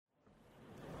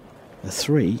The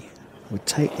 3 would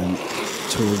take them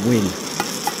to a win.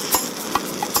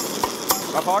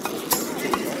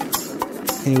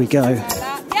 Here we go.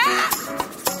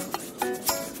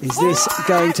 Is this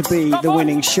going to be the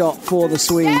winning shot for the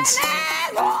Swedes?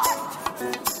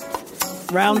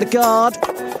 Round the guard.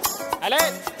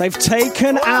 They've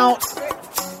taken out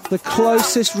the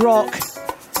closest rock.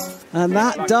 And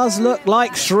that does look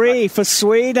like 3 for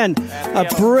Sweden. A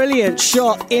brilliant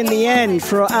shot in the end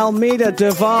for Almeda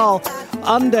Duval.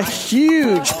 Under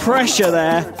huge pressure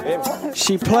there.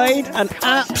 She played an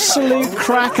absolute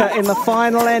cracker in the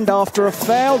final end after a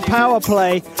failed power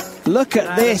play. Look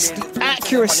at this, the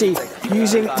accuracy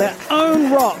using their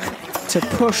own rock to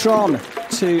push on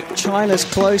to China's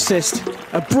closest.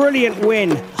 A brilliant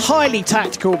win, highly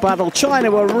tactical battle.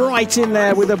 China were right in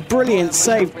there with a brilliant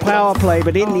save power play,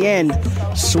 but in the end,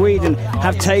 Sweden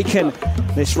have taken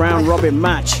this round robin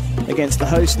match against the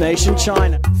host nation,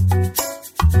 China.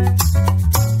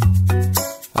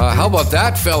 How about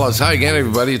that, fellas? Hi again,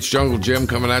 everybody. It's Jungle Jim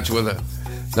coming at you with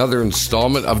another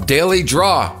installment of Daily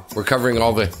Draw. We're covering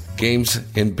all the games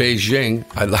in Beijing.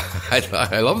 I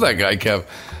love that guy, Kev.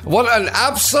 What an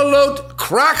absolute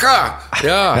cracker!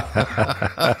 Yeah.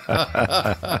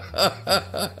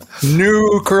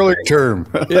 New curling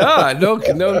term. Yeah, no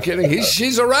kidding.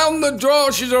 She's around the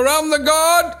draw. She's around the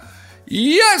guard.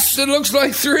 Yes, it looks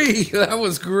like 3. That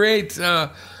was great.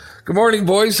 Good morning,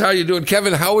 boys. How you doing?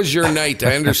 Kevin, how was your night?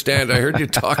 I understand. I heard you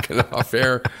talking off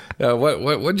air.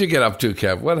 What'd you get up to,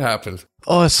 Kev? What happened?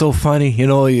 Oh, it's so funny. You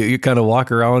know, you kind of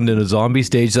walk around in a zombie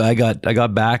stage. I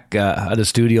got back at the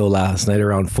studio last night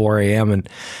around 4 a.m.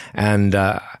 and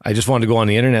I just wanted to go on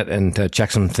the internet and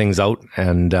check some things out.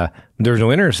 And there's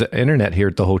no internet here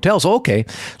at the hotel. So, okay.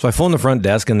 So I phoned the front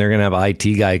desk and they're going to have an IT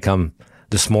guy come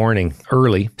this morning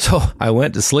early. So I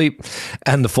went to sleep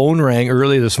and the phone rang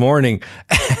early this morning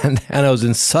and I was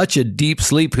in such a deep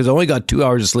sleep because I only got 2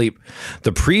 hours of sleep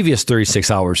the previous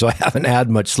 36 hours. So I haven't had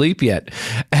much sleep yet.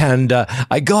 And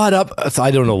I got up.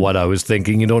 I don't know what I was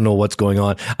thinking. You don't know what's going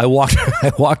on. I walked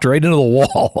right into the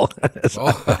wall.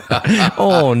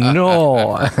 Oh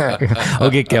no.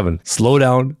 Okay, Kevin, slow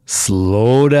down.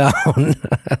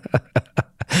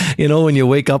 You know, when you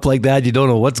wake up like that, you don't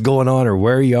know what's going on or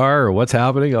where you are or what's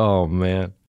happening. Oh,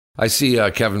 man. I see,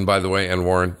 Kevin, by the way, and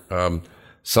Warren,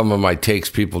 some of my takes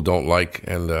people don't like.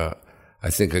 And I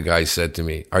think a guy said to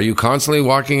me, are you constantly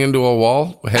walking into a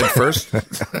wall head first?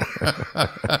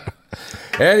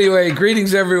 Anyway,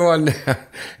 greetings, everyone,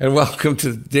 and welcome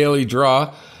to Daily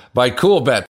Draw by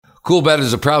CoolBet. CoolBet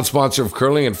is a proud sponsor of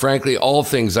curling and, frankly, all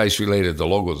things ice-related. The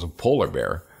logo is a polar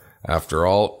bear. After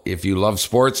all, if you love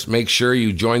sports, make sure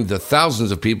you join the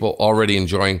thousands of people already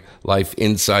enjoying life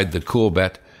inside the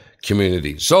CoolBet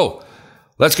community. So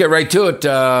let's get right to it.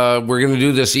 We're going to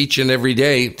do this each and every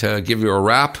day to give you a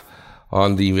wrap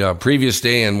on the previous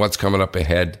day and what's coming up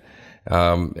ahead.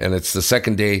 And it's the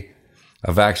second day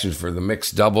of action for the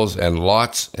mixed doubles, and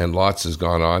lots has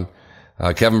gone on.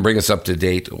 Kevin, bring us up to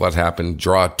date. What happened?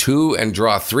 Draw 2 and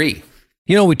draw 3.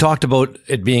 You know, we talked about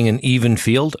it being an even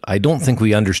field. I don't think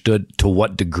we understood to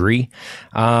what degree.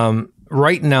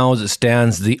 Right now, as it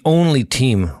stands, the only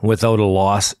team without a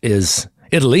loss is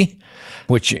Italy,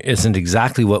 which isn't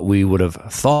exactly what we would have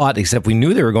thought, except we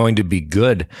knew they were going to be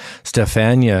good.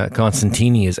 Stefania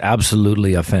Constantini is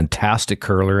absolutely a fantastic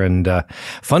curler and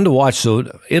fun to watch. So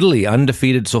Italy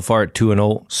undefeated so far at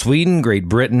 2-0. Sweden, Great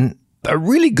Britain. A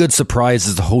really good surprise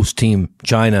is the host team,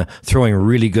 China, throwing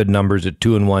really good numbers at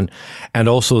 2-1, and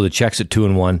also the Czechs at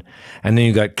 2-1. And then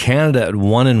you got Canada at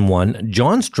 1-1.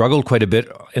 John struggled quite a bit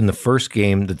in the first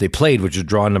game that they played, which was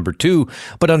draw number 2,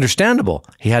 but understandable.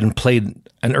 He hadn't played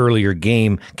an earlier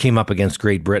game, came up against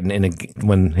Great Britain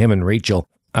when him and Rachel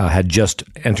had just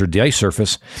entered the ice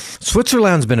surface.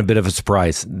 Switzerland's been a bit of a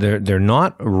surprise. They're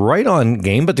not right on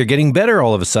game, but they're getting better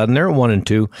all of a sudden. They're at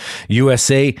 1-2.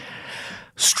 USA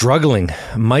struggling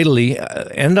mightily,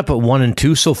 end up at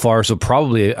 1-2 so far, so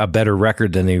probably a better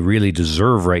record than they really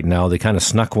deserve right now. They kind of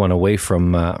snuck one away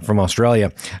from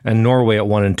Australia, and Norway at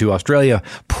 1-2. Australia,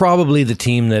 probably the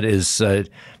team that is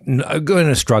going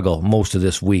to struggle most of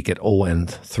this week at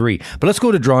 0-3. But let's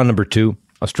go to draw number 2.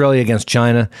 Australia against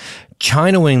China.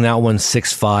 China winning that one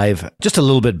 6-5. Just a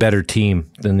little bit better team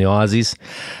than the Aussies.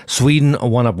 Sweden, a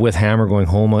one-up with hammer going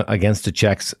home against the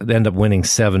Czechs. They end up winning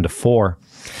 7-4.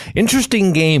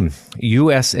 Interesting game.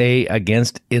 USA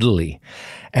against Italy.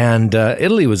 And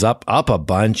Italy was up a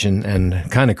bunch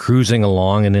and kind of cruising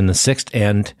along. And in the sixth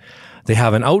end, they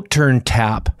have an out-turn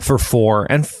tap for 4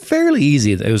 and fairly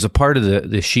easy. It was a part of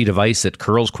the sheet of ice that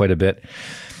curls quite a bit.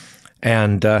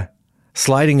 And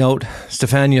sliding out,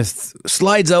 Stefania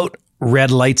slides out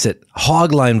red lights it.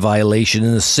 Hog line violation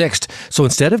in the 6th. So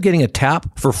instead of getting a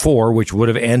tap for 4, which would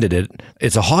have ended it,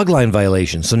 it's a hog line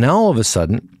violation. So now all of a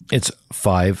sudden, it's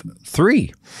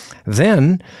 5-3.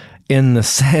 Then in the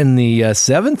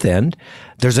 7th end,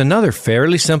 there's another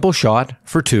fairly simple shot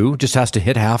for 2. Just has to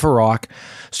hit half a rock.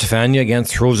 Stefania again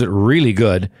throws it really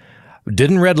good.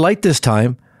 Didn't red light this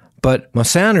time, but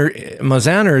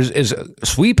Mazaners is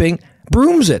sweeping,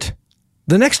 brooms it.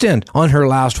 The next end on her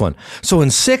last one. So in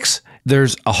 6,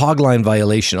 there's a hog line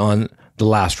violation on the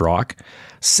last rock.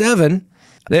 7,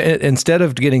 instead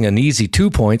of getting an easy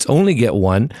 2 points, only get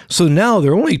 1. So now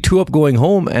they're only 2 up going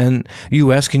home, and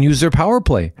U.S. can use their power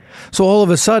play. So all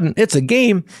of a sudden, it's a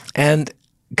game, and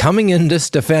coming into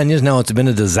Stefania's, now it's been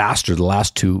a disaster the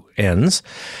last 2 ends.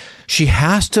 She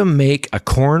has to make a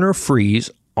corner freeze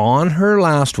on her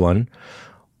last one,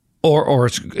 or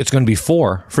it's going to be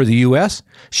 4 for the U.S.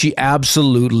 She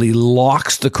absolutely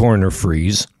locks the corner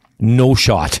freeze. No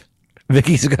shot.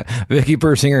 Vicky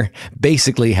Persinger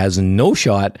basically has no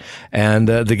shot, and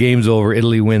the game's over.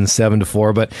 Italy wins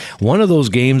 7-4. But one of those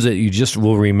games that you just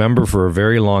will remember for a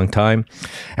very long time.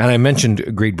 And I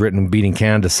mentioned Great Britain beating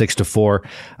Canada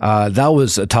 6-4. That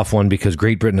was a tough one because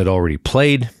Great Britain had already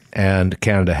played and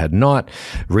Canada had not.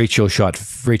 Rachel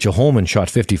Holman shot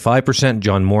 55%,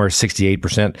 John Morris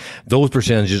 68%. Those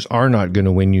percentages are not going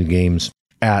to win you games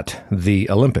at the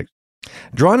Olympics.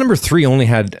 Draw number 3 only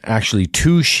had actually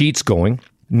 2 sheets going.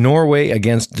 Norway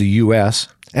against the U.S.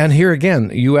 And here again,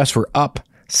 the U.S. were up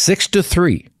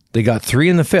 6-3. They got 3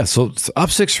 in the 5th, so up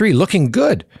 6-3, looking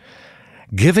good.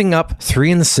 Giving up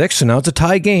 3 in the 6th, so now it's a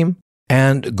tie game,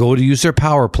 and go to use their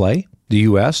power play, the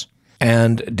U.S.,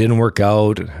 and it didn't work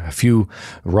out. A few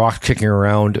rocks kicking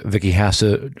around. Vicky has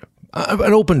to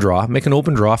an open draw, make an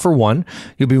open draw for 1.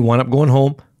 You'll be 1 up going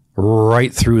home,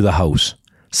 right through the house.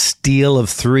 Steal of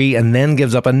 3, and then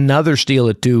gives up another steal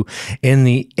at 2 in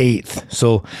the 8th.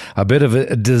 So a bit of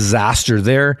a disaster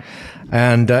there.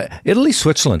 And Italy,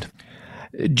 Switzerland.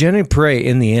 Jenny Prey,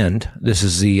 in the end, this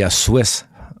is the Swiss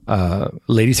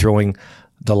lady throwing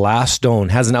the last stone,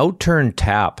 has an outturned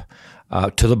tap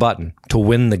to the button to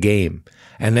win the game.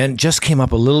 And then just came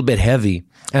up a little bit heavy.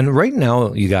 And right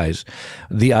now, you guys,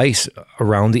 the ice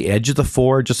around the edge of the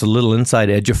 4, just a little inside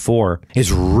edge of 4,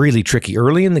 is really tricky.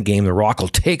 Early in the game, the rock will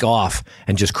take off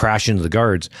and just crash into the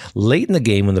guards. Late in the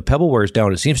game, when the pebble wears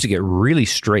down, it seems to get really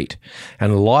straight.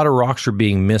 And a lot of rocks are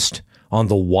being missed on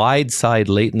the wide side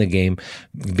late in the game,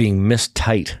 being missed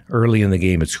tight early in the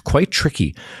game. It's quite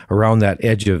tricky around that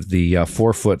edge of the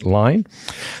 4-foot line.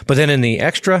 But then in the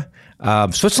extra,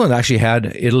 Switzerland actually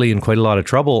had Italy in quite a lot of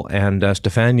trouble, and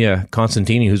Stefania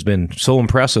Constantini, who's been so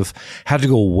impressive, had to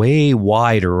go way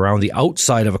wide around the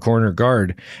outside of a corner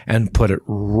guard and put it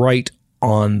right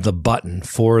on the button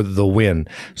for the win.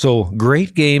 So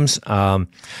great games. I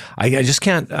just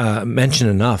can't mention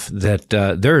enough that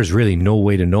there is really no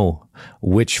way to know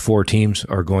which 4 teams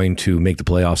are going to make the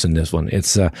playoffs in this one.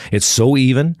 It's so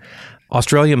even.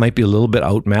 Australia might be a little bit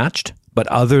outmatched. But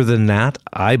other than that,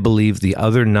 I believe the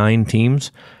other 9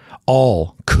 teams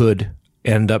all could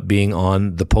end up being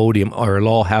on the podium or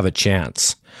all have a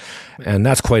chance. And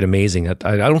that's quite amazing.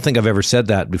 I don't think I've ever said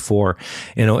that before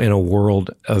in a world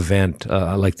event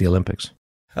like the Olympics.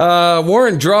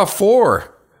 Warren, draw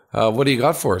 4. What do you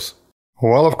got for us?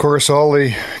 Well, of course, all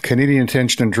the Canadian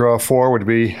attention in draw 4 would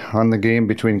be on the game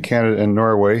between Canada and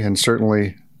Norway. And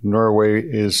certainly Norway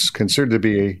is considered to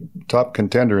be a top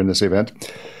contender in this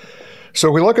event. So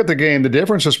we look at the game, the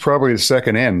difference is probably the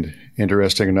second end,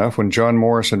 interesting enough, when John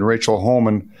Morris and Rachel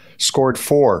Holman scored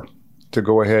 4 to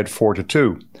go ahead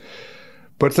 4-2.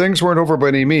 But things weren't over by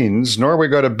any means. Norway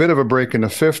got a bit of a break in the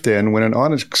 5th end when an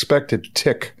unexpected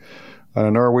tick on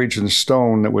a Norwegian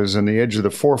stone that was in the edge of the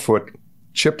 4-foot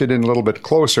chipped it in a little bit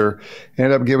closer,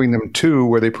 ended up giving them 2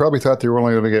 where they probably thought they were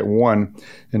only going to get 1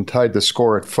 and tied the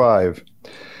score at 5.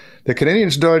 The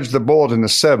Canadians dodged the bullet in the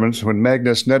 7th when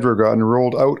Magnus Nedregotten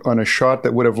rolled out on a shot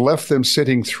that would have left them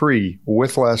sitting 3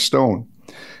 with last stone.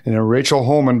 And then Rachel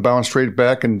Holman bounced straight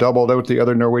back and doubled out the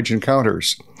other Norwegian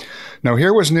counters. Now,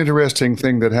 here was an interesting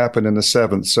thing that happened in the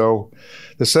 7th. So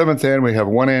the 7th end, we have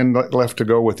 1 end left to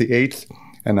go with the 8th,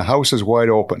 and the house is wide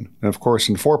open. And of course,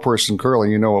 in 4-person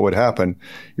curling, you know what would happen.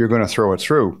 You're going to throw it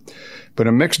through. But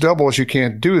in mixed doubles, you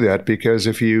can't do that because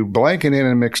if you blank it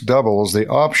in mixed doubles, the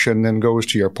option then goes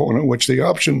to your opponent, which the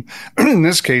option in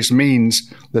this case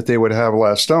means that they would have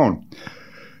last stone.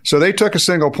 So they took a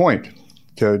single point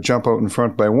to jump out in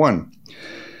front by 1.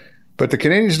 But the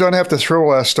Canadians don't have to throw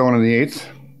last stone in the 8th.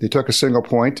 They took a single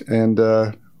point and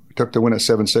took the win at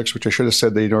 7-6, which I should have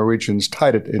said the Norwegians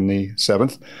tied it in the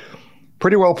 7th.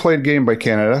 Pretty well played game by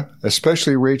Canada,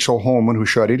 especially Rachel Holman, who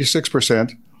shot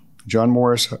 86%. John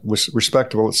Morris was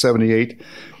respectable at 78.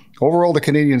 Overall, the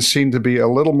Canadians seem to be a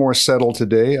little more settled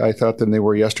today, I thought, than they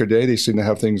were yesterday. They seem to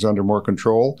have things under more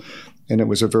control, and it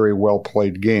was a very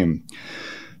well-played game.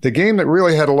 The game that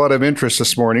really had a lot of interest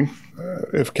this morning,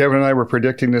 if Kevin and I were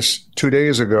predicting this 2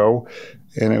 days ago,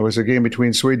 and it was a game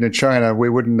between Sweden and China, we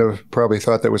wouldn't have probably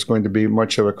thought that was going to be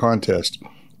much of a contest.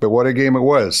 But what a game it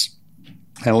was.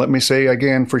 And let me say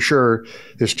again for sure,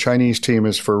 this Chinese team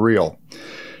is for real.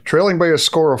 Trailing by a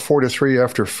score of 4-3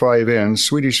 after 5 ends,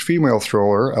 Swedish female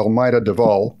thrower Almeida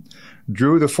Deval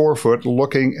drew the forefoot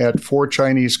looking at 4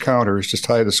 Chinese counters to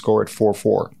tie the score at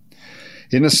 4-4.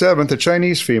 In the 7th, a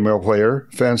Chinese female player,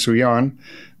 Fan Suyan,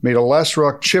 made a last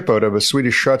rock chip out of a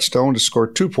Swedish shot stone to score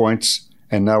 2 points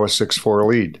and now a 6-4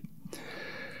 lead.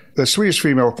 The Swedish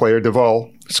female player,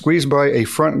 Deval, squeezed by a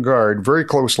front guard very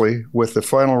closely with the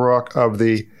final rock of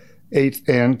the 8th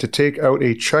end to take out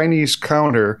a Chinese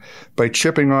counter by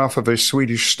chipping off of a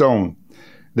Swedish stone.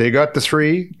 They got the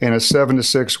 3 and a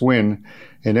 7-6 win,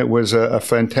 and it was a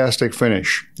fantastic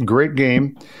finish. Great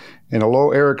game. And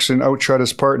although Eriksson outshot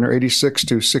his partner 86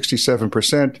 to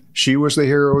 67%, she was the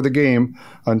hero of the game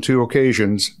on 2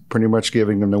 occasions, pretty much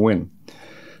giving them the win.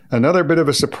 Another bit of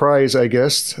a surprise, I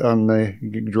guess, on the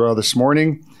draw this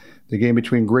morning, the game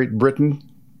between Great Britain,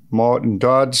 Mott and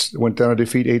Dodds went down to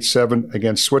defeat 8-7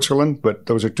 against Switzerland, but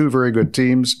those are 2 very good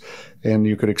teams, and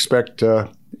you could expect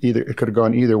it could have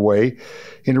gone either way.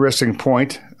 Interesting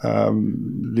point,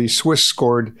 the Swiss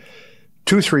scored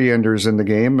 2 3-enders in the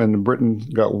game, and Britain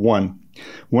got 1.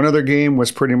 One other game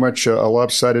was pretty much a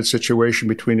lopsided situation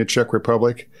between the Czech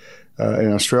Republic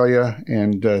and Australia,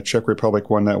 and Czech Republic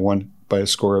won that one by a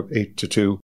score of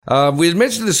 8-2. We had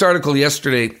mentioned this article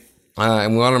yesterday,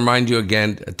 and we want to remind you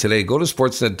again today. Go to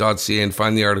sportsnet.ca and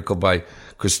find the article by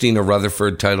Christina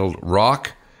Rutherford titled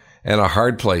 "Rock and a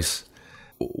Hard Place."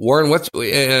 Warren, what's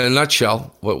in a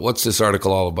nutshell? What's this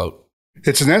article all about?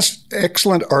 It's an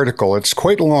excellent article. It's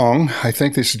quite long. I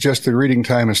think they suggest the reading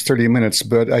time is 30 minutes,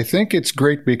 but I think it's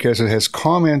great because it has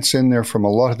comments in there from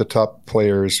a lot of the top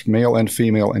players, male and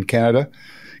female, in Canada.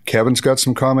 Kevin's got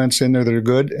some comments in there that are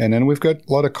good, and then we've got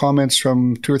a lot of comments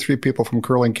from 2 or 3 people from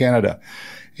Curling Canada.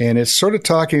 And it's sort of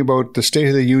talking about the state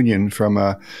of the union from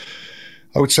a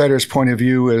outsider's point of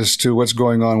view as to what's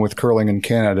going on with curling in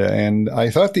Canada. And I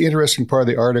thought the interesting part of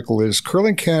the article is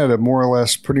Curling Canada more or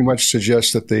less pretty much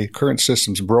suggests that the current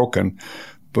system's broken,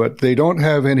 but they don't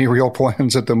have any real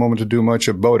plans at the moment to do much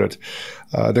about it.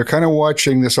 They're kind of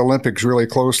watching this Olympics really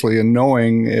closely and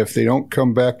knowing if they don't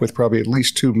come back with probably at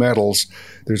least 2 medals,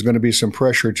 there's going to be some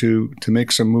pressure to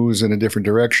make some moves in a different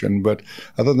direction. But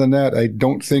other than that, I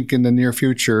don't think in the near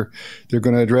future they're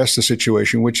going to address the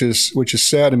situation, which is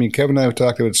sad. I mean, Kevin and I have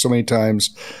talked about it so many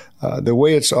times. The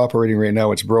way it's operating right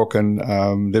now, it's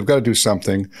broken. They've got to do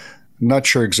something. Not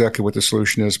sure exactly what the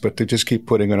solution is, but they just keep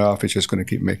putting it off. It's just going to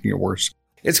keep making it worse.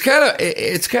 It's kind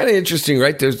of interesting,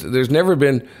 right? There's never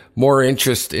been more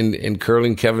interest in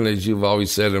curling, Kevin, as you've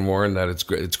always said, and Warren, that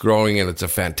it's growing and it's a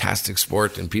fantastic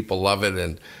sport and people love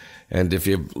it. And if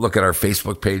you look at our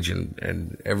Facebook page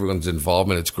and everyone's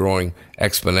involvement, it's growing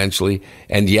exponentially.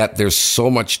 And yet there's so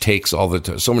many takes all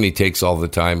the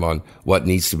time on what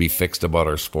needs to be fixed about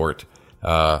our sport.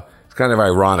 It's kind of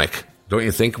ironic, don't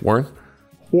you think, Warren?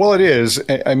 Well, it is.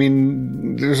 I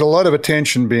mean, there's a lot of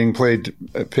attention being paid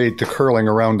to curling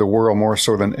around the world, more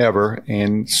so than ever.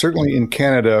 And certainly in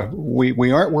Canada,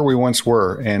 we aren't where we once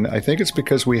were. And I think it's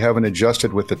because we haven't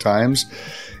adjusted with the times.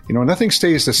 You know, nothing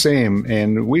stays the same.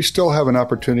 And we still have an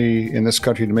opportunity in this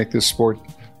country to make this sport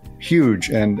huge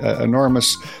and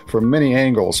enormous from many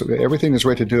angles. Everything is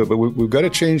right to do it, but we've got to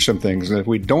change some things. And if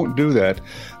we don't do that,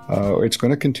 it's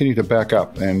going to continue to back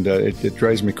up, and it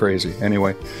drives me crazy.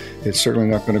 Anyway, it's certainly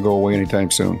not going to go away anytime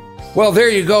soon. Well, there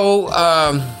you go.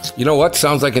 You know what?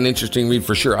 Sounds like an interesting read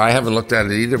for sure. I haven't looked at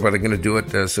it either, but I'm going to do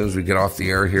it as soon as we get off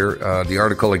the air here. The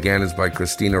article, again, is by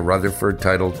Christina Rutherford,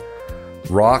 titled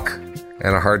 "Rock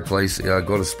and a Hard Place."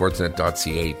 Go to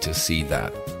sportsnet.ca to see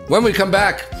that. When we come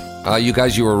back, you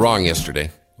guys, you were wrong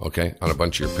yesterday, okay, on a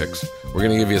bunch of your picks. We're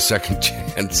going to give you a second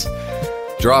chance.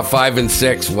 Draw 5 and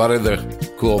 6. What are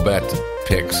the cool bet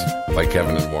picks by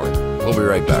Kevin and Warren? We'll be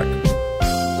right back.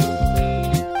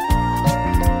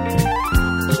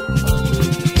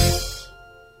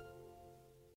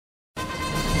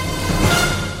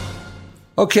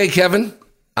 Okay, Kevin,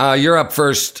 you're up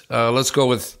first. Let's go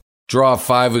with draw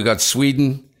 5. We got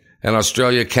Sweden and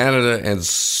Australia, Canada and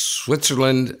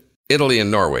Switzerland, Italy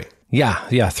and Norway.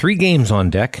 Yeah. 3 games on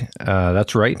deck.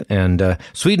 That's right. And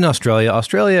Sweden, Australia.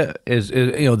 Australia is,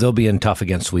 they'll be in tough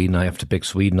against Sweden. I have to pick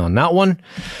Sweden on that one.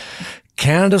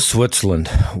 Canada,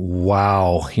 Switzerland.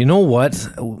 Wow. You know what?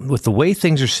 With the way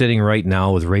things are sitting right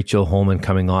now, with Rachel Homan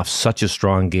coming off such a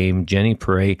strong game, Jenny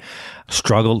Perret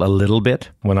struggled a little bit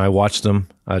when I watched them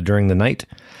during the night.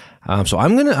 So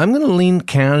I'm gonna lean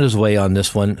Canada's way on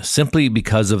this one, simply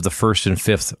because of the first and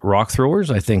fifth rock throwers.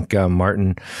 I think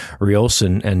Martin Rios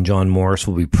and John Morris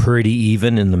will be pretty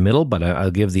even in the middle, but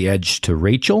I'll give the edge to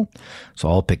Rachel. So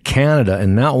I'll pick Canada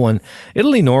in that one.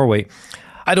 Italy, Norway.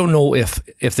 I don't know if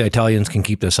the Italians can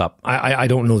keep this up. I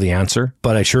don't know the answer,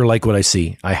 but I sure like what I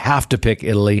see. I have to pick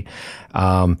Italy.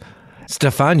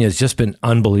 Stefania has just been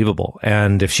unbelievable,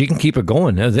 and if she can keep it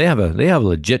going, they have a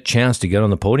legit chance to get on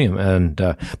the podium. And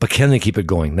but can they keep it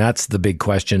going? That's the big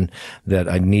question that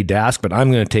I need to ask. But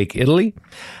I'm going to take Italy.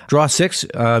 Draw 6.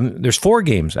 There's 4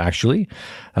 games actually: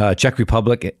 Czech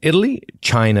Republic, Italy,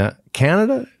 China,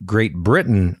 Canada, Great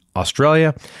Britain,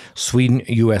 Australia, Sweden,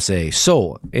 USA.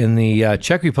 So in the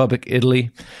Czech Republic,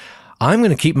 Italy, I'm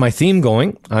going to keep my theme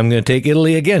going. I'm going to take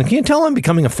Italy again. Can you tell I'm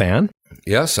becoming a fan?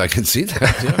 Yes, I can see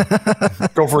that. Yeah.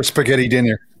 Go for a spaghetti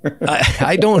dinner.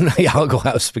 I don't. Yeah, I'll go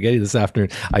have spaghetti this afternoon.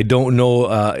 I don't know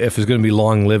if it's going to be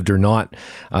long lived or not.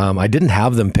 I didn't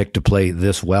have them picked to play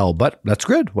this well, but that's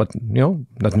good. Nothing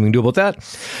we can do about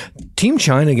that. Team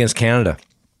China against Canada.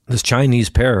 This Chinese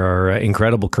pair are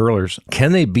incredible curlers.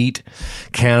 Can they beat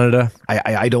Canada?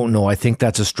 I don't know. I think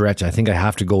that's a stretch. I think I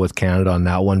have to go with Canada on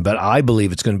that one, but I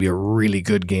believe it's going to be a really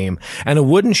good game. And it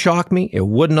wouldn't shock me. It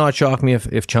would not shock me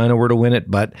if China were to win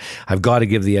it, but I've got to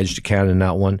give the edge to Canada in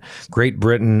that one. Great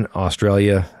Britain,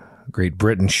 Australia. Great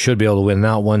Britain should be able to win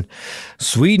that one.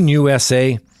 Sweden,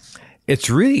 USA. It's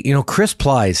really, Chris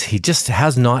Plies, he just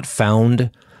has not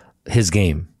found his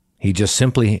game. He just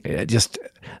simply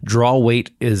draw weight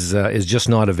is just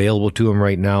not available to him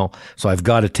right now. So I've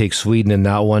got to take Sweden in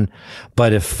that one.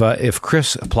 But if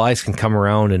Chris Plies can come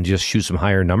around and just shoot some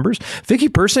higher numbers, Vicky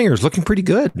Persinger is looking pretty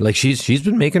good. Like she's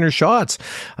been making her shots.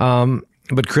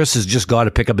 But Chris has just got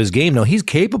to pick up his game. Now, he's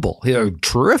capable. He's a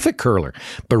terrific curler.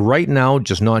 But right now,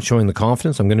 just not showing the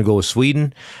confidence. I'm going to go with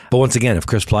Sweden. But once again, if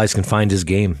Chris Plies can find his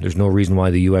game, there's no reason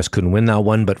why the U.S. couldn't win that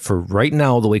one. But for right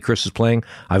now, the way Chris is playing,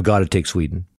 I've got to take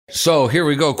Sweden. So here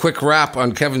we go. Quick wrap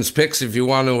on Kevin's picks. If you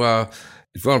want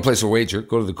to place a wager,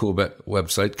 go to the CoolBet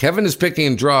website. Kevin is picking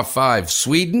in draw 5,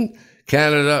 Sweden,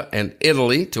 Canada, and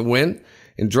Italy to win.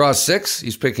 In draw 6,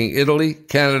 he's picking Italy,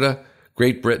 Canada,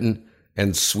 Great Britain,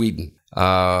 and Sweden.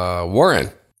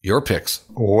 Warren, your picks.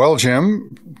 Well,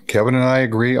 Jim, Kevin and I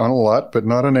agree on a lot, but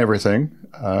not on everything.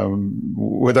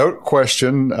 Without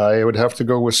question, I would have to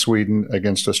go with Sweden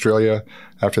against Australia.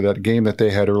 After that game that they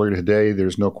had earlier today,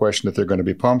 there's no question that they're going to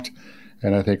be pumped.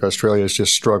 And I think Australia is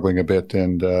just struggling a bit,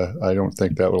 and I don't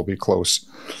think that will be close.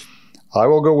 I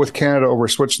will go with Canada over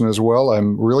Switzerland as well.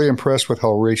 I'm really impressed with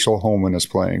how Rachel Homan is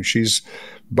playing.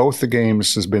 Both the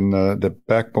games has been the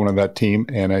backbone of that team,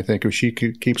 and I think if she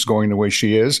keeps going the way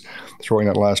she is, throwing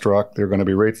that last rock, they're going to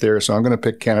be right there. So I'm going to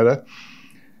pick Canada.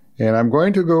 And I'm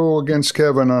going to go against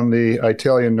Kevin on the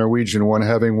Italian-Norwegian one,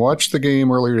 having watched the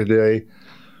game earlier today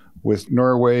with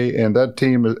Norway, and that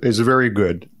team is very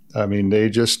good. I mean, they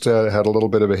just had a little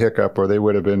bit of a hiccup, or they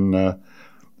would have been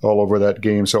all over that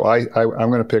game. So I'm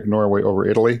going to pick Norway over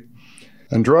Italy.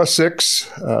 And draw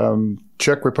 6,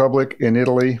 Czech Republic and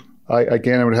Italy. I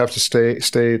would have to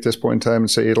stay at this point in time and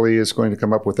say Italy is going to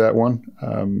come up with that one.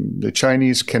 The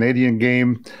Chinese-Canadian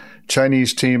game,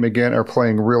 Chinese team, again, are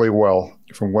playing really well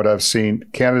from what I've seen.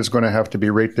 Canada's going to have to be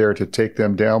right there to take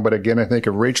them down. But again, I think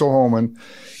if Rachel Homan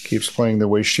keeps playing the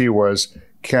way she was,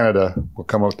 Canada will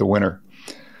come out the winner.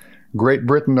 Great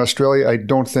Britain, Australia, I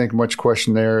don't think much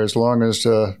question there. As long as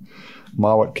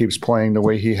Mowat keeps playing the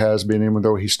way he has been, even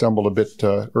though he stumbled a bit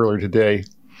earlier today,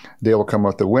 they will come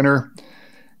out the winner.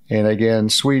 And again,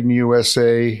 Sweden,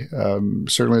 USA,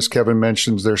 certainly as Kevin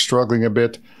mentions, they're struggling a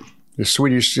bit. The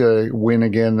Swedish win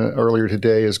again earlier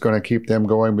today is going to keep them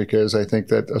going, because I think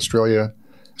that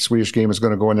Swedish game is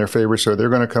going to go in their favor. So they're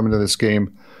going to come into this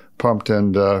game pumped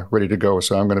and ready to go.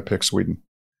 So I'm going to pick Sweden.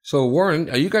 So Warren,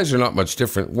 you guys are not much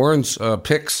different. Warren's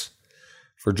picks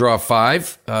for draw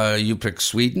 5, you pick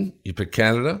Sweden, you pick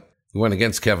Canada. You went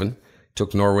against Kevin,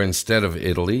 took Norway instead of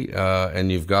Italy,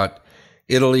 and you've got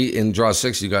Italy in draw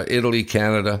 6. You got Italy,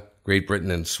 Canada, Great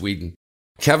Britain, and Sweden.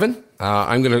 Kevin,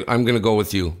 I'm gonna go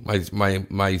with you.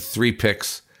 My 3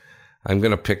 picks. I'm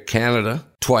gonna pick Canada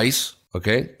twice.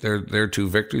 Okay, they're 2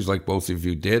 victories, like both of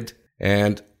you did,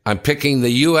 and I'm picking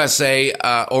the USA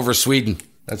over Sweden.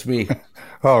 That's me.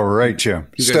 All right, Jim.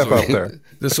 Step up there.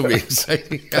 This will be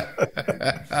exciting.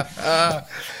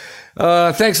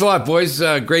 Thanks a lot, boys.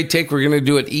 Great take. We're going to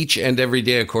do it each and every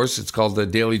day, of course. It's called the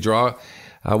Daily Draw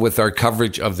with our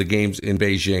coverage of the games in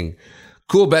Beijing.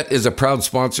 Coolbet is a proud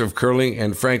sponsor of curling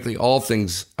and, frankly, all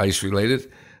things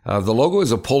ice-related. The logo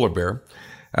is a polar bear.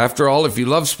 After all, if you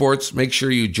love sports, make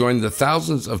sure you join the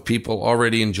thousands of people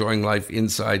already enjoying life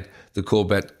inside the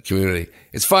Coolbet community.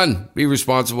 It's fun. Be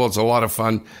responsible. It's a lot of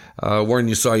fun. Warren,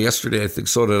 you saw yesterday, I think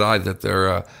so did I, that there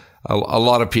are a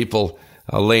lot of people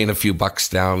laying a few bucks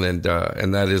down, and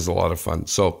that is a lot of fun.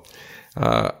 So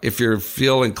if you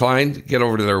feel inclined, get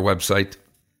over to their website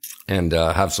and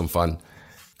have some fun.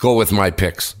 Go with my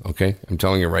picks, okay? I'm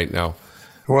telling you right now.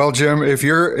 Well, Jim, if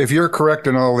you're correct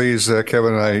in all these,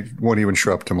 Kevin and I won't even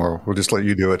show up tomorrow. We'll just let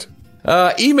you do it.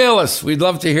 Email us. We'd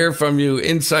love to hear from you.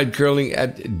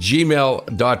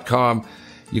 InsideCurling@gmail.com.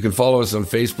 You can follow us on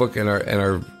Facebook and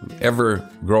our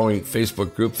ever-growing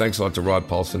Facebook group. Thanks a lot to Rod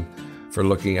Paulson for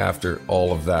looking after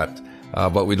all of that.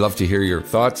 But we'd love to hear your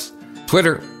thoughts.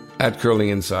 Twitter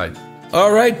 @CurlingInside.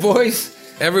 All right, boys.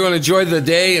 Everyone enjoy the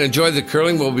day and enjoy the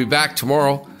curling. We'll be back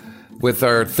tomorrow with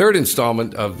our third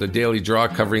installment of the Daily Draw,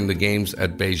 covering the games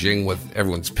at Beijing with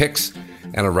everyone's picks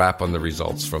and a wrap on the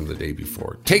results from the day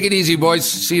before. Take it easy, boys.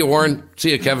 See you, Warren. See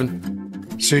you,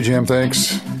 Kevin. See you, Jim.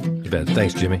 Thanks. You bet.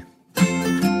 Thanks, Jimmy.